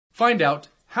find out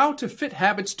how to fit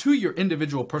habits to your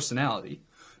individual personality,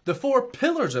 the 4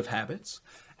 pillars of habits,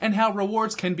 and how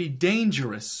rewards can be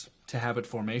dangerous to habit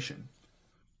formation.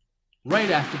 Right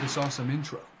after this awesome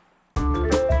intro.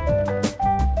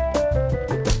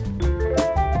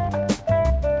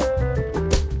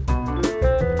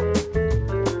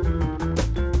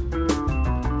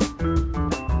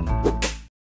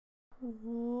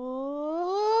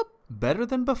 Better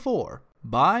Than Before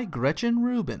by Gretchen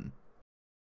Rubin.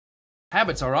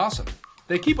 Habits are awesome.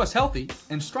 They keep us healthy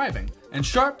and striving and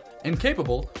sharp and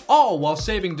capable, all while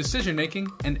saving decision-making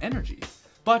and energy.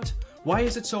 But why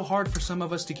is it so hard for some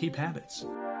of us to keep habits?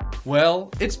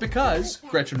 Well, it's because,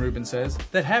 Gretchen Rubin says,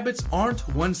 that habits aren't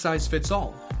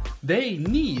one-size-fits-all. They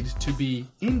need to be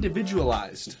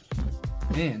individualized.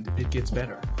 And it gets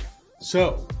better.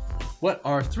 So, what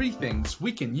are 3 things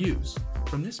we can use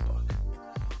from this book?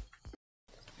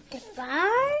 The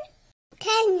Four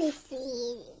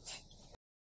Tendencies.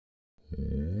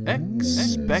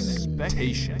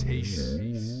 Expectation.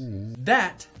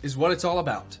 That is what it's all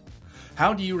about.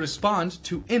 How do you respond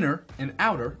to inner and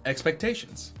outer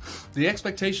expectations? The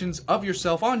expectations of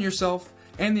yourself on yourself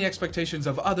and the expectations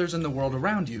of others in the world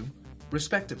around you,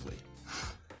 respectively.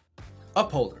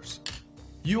 Upholders.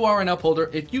 You are an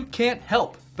upholder if you can't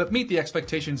help but meet the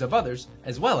expectations of others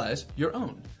as well as your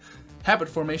own. Habit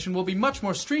formation will be much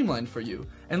more streamlined for you,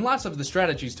 and lots of the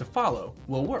strategies to follow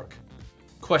will work.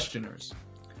 Questioners.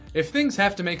 If things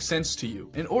have to make sense to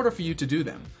you in order for you to do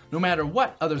them, no matter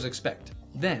what others expect,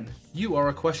 then you are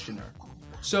a questioner.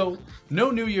 So,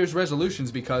 no New Year's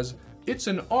resolutions because it's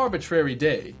an arbitrary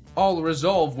day, I'll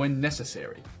resolve when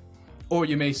necessary. Or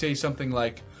you may say something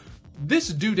like, this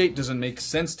due date doesn't make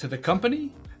sense to the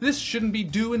company, this shouldn't be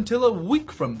due until a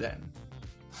week from then.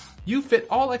 You fit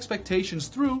all expectations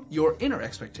through your inner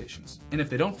expectations, and if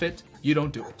they don't fit, you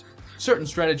don't do it. Certain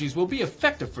strategies will be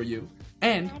effective for you,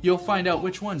 and you'll find out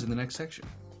which ones in the next section.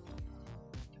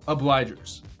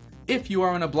 Obligers. If you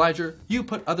are an obliger, you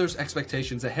put others'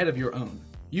 expectations ahead of your own.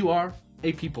 You are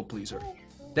a people pleaser.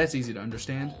 That's easy to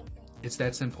understand. It's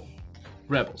that simple.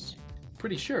 Rebels.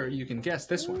 Pretty sure you can guess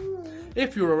this one.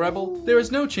 If you're a rebel, there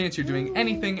is no chance you're doing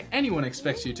anything anyone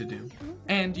expects you to do,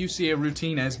 and you see a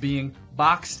routine as being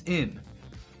boxed in.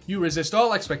 You resist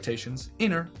all expectations,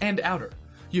 inner and outer.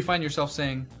 You find yourself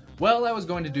saying, well, I was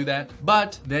going to do that,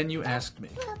 but then you asked me.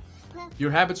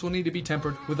 Your habits will need to be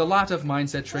tempered with a lot of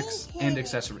mindset tricks and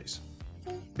accessories.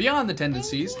 Beyond the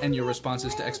tendencies and your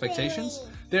responses to expectations,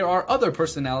 there are other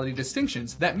personality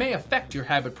distinctions that may affect your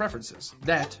habit preferences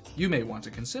that you may want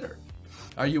to consider.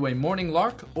 Are you a morning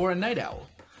lark or a night owl?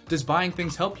 Does buying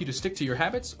things help you to stick to your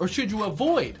habits, or should you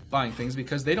avoid buying things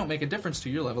because they don't make a difference to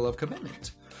your level of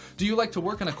commitment? Do you like to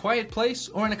work in a quiet place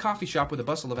or in a coffee shop with a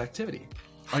bustle of activity?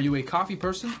 Are you a coffee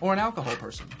person or an alcohol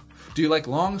person? Do you like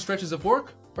long stretches of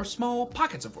work or small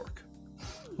pockets of work?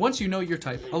 Once you know your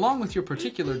type, along with your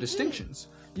particular distinctions,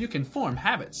 you can form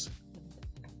habits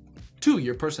to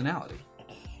your personality.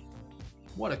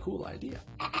 What a cool idea.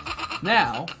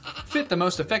 Now, fit the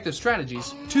most effective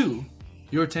strategies to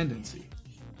your tendency.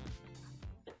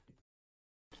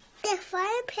 The 4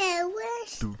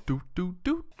 pillars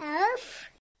Do. of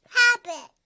habit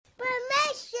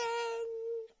formation.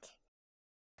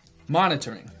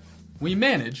 Monitoring. We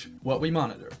manage what we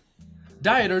monitor.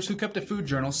 Dieters who kept a food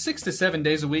journal 6 to 7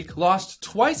 days a week lost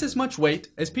twice as much weight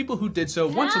as people who did so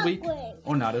once a week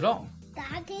or not at all.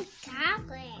 Chocolate.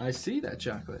 I see that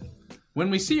chocolate. When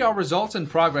we see our results and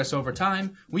progress over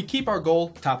time, we keep our goal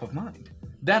top of mind.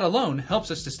 That alone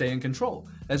helps us to stay in control,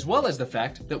 as well as the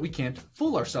fact that we can't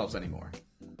fool ourselves anymore.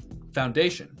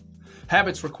 Foundation.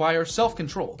 Habits require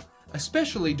self-control,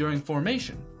 especially during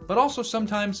formation, but also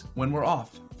sometimes when we're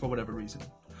off for whatever reason.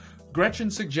 Gretchen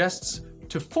suggests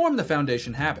to form the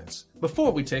foundation habits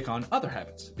before we take on other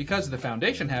habits, because the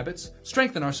foundation habits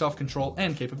strengthen our self-control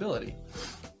and capability.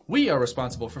 We are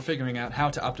responsible for figuring out how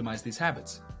to optimize these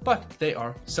habits, but they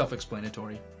are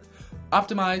self-explanatory.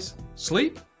 Optimize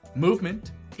sleep,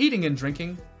 movement, eating and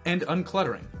drinking, and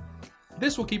uncluttering.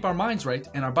 This will keep our minds right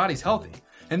and our bodies healthy,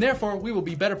 and therefore we will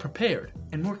be better prepared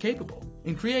and more capable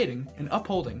in creating and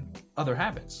upholding other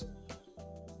habits.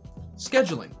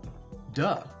 Scheduling.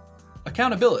 Duh.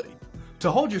 Accountability.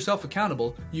 To hold yourself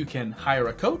accountable, you can hire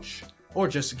a coach, or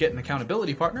just get an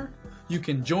accountability partner. You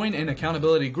can join an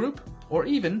accountability group, or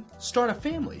even start a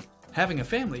family. Having a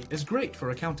family is great for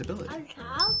accountability.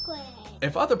 Chocolate.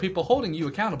 If other people holding you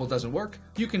accountable doesn't work,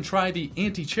 you can try the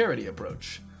anti-charity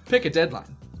approach. Pick a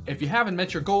deadline. If you haven't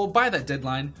met your goal by that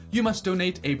deadline, you must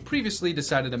donate a previously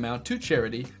decided amount to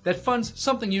charity that funds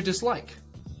something you dislike,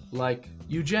 like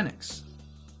eugenics.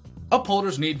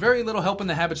 Upholders need very little help in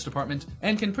the habits department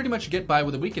and can pretty much get by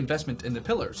with a weak investment in the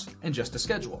pillars and just a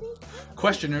schedule.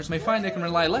 Questioners may find they can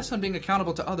rely less on being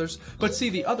accountable to others, but see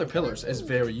the other pillars as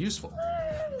very useful.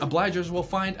 Obligers will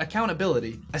find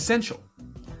accountability essential.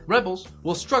 Rebels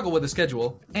will struggle with a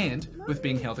schedule and with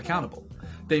being held accountable.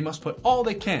 They must put all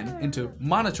they can into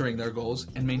monitoring their goals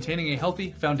and maintaining a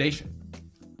healthy foundation.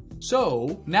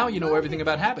 So, now you know everything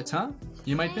about habits, huh?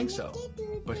 You might think so,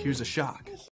 but here's a shock.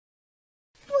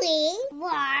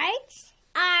 Words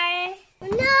are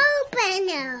no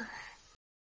bueno.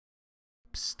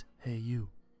 Psst, hey you.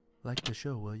 Like the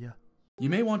show, will ya? You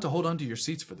may want to hold on to your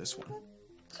seats for this one.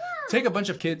 Take a bunch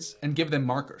of kids and give them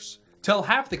markers. Tell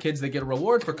half the kids they get a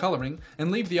reward for coloring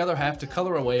and leave the other half to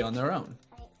color away on their own.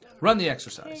 Run the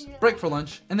exercise, break for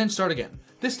lunch, and then start again,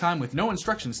 this time with no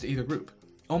instructions to either group.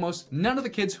 Almost none of the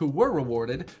kids who were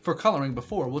rewarded for coloring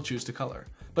before will choose to color,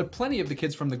 but plenty of the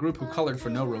kids from the group who colored for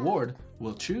no reward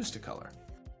will choose to color.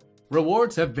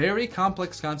 Rewards have very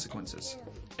complex consequences.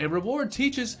 A reward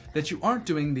teaches that you aren't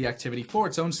doing the activity for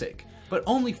its own sake, but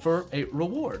only for a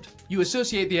reward. You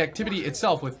associate the activity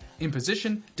itself with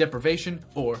imposition, deprivation,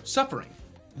 or suffering.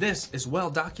 This is well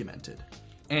documented.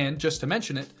 And just to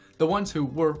mention it, the ones who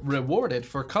were rewarded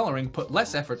for coloring put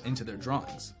less effort into their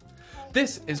drawings.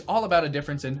 This is all about a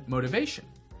difference in motivation.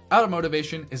 Outer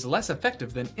motivation is less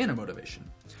effective than inner motivation.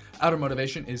 Outer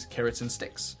motivation is carrots and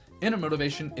sticks. Inner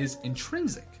motivation is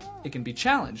intrinsic. It can be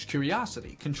challenge,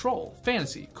 curiosity, control,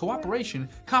 fantasy, cooperation,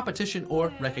 competition,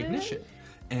 or recognition,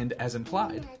 and as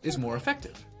implied, is more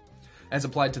effective. As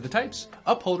applied to the types,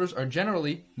 upholders are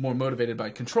generally more motivated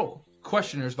by control,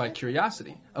 questioners by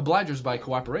curiosity, obligers by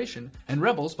cooperation, and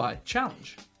rebels by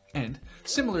challenge. And,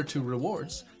 similar to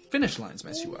rewards, finish lines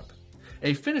mess you up.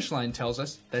 A finish line tells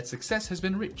us that success has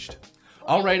been reached.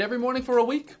 I'll write every morning for a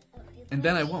week, and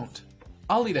then I won't.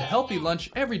 I'll eat a healthy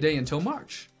lunch every day until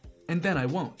March, and then I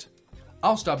won't.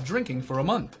 I'll stop drinking for a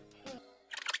month.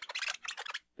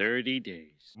 30 days.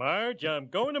 Marge, I'm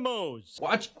going to Moe's.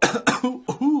 Watch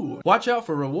out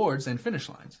for rewards and finish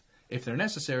lines. If they're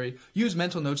necessary, use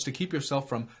mental notes to keep yourself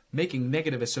from making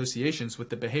negative associations with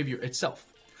the behavior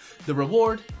itself. The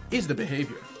reward is the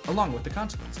behavior, along with the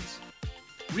consequences.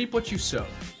 Reap what you sow.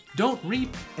 Don't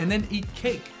reap and then eat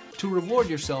cake to reward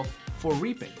yourself for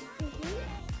reaping.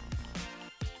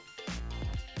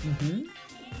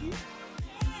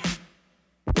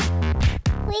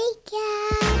 Wake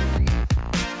up!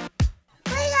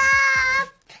 Wake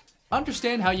up!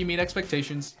 Understand how you meet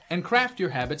expectations and craft your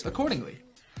habits accordingly.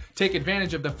 Take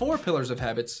advantage of the 4 pillars of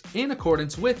habits in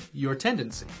accordance with your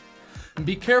tendency.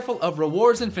 Be careful of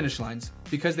rewards and finish lines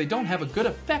because they don't have a good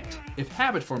effect if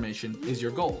habit formation is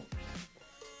your goal.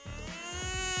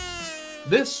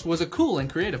 This was a cool and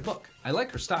creative book. I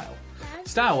like her style.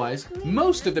 Style-wise,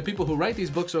 most of the people who write these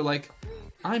books are like,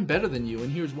 I'm better than you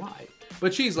and here's why.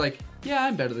 But she's like, yeah,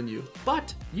 I'm better than you,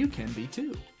 but you can be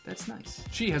too. That's nice.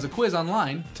 She has a quiz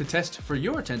online to test for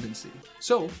your tendency,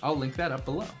 so I'll link that up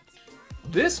below.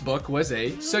 This book was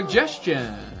a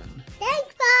suggestion.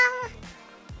 Thanks, Pa!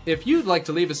 If you'd like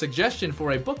to leave a suggestion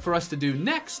for a book for us to do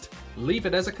next, leave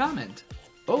it as a comment.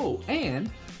 Oh, and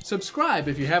subscribe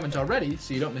if you haven't already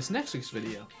so you don't miss next week's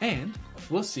video. And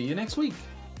we'll see you next week.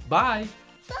 Bye.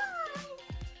 Bye!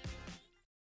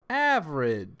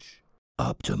 Average.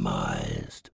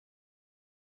 Optimized.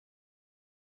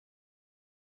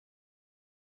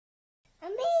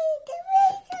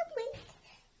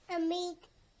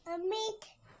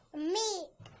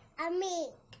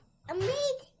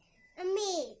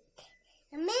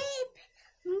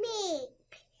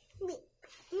 Meat.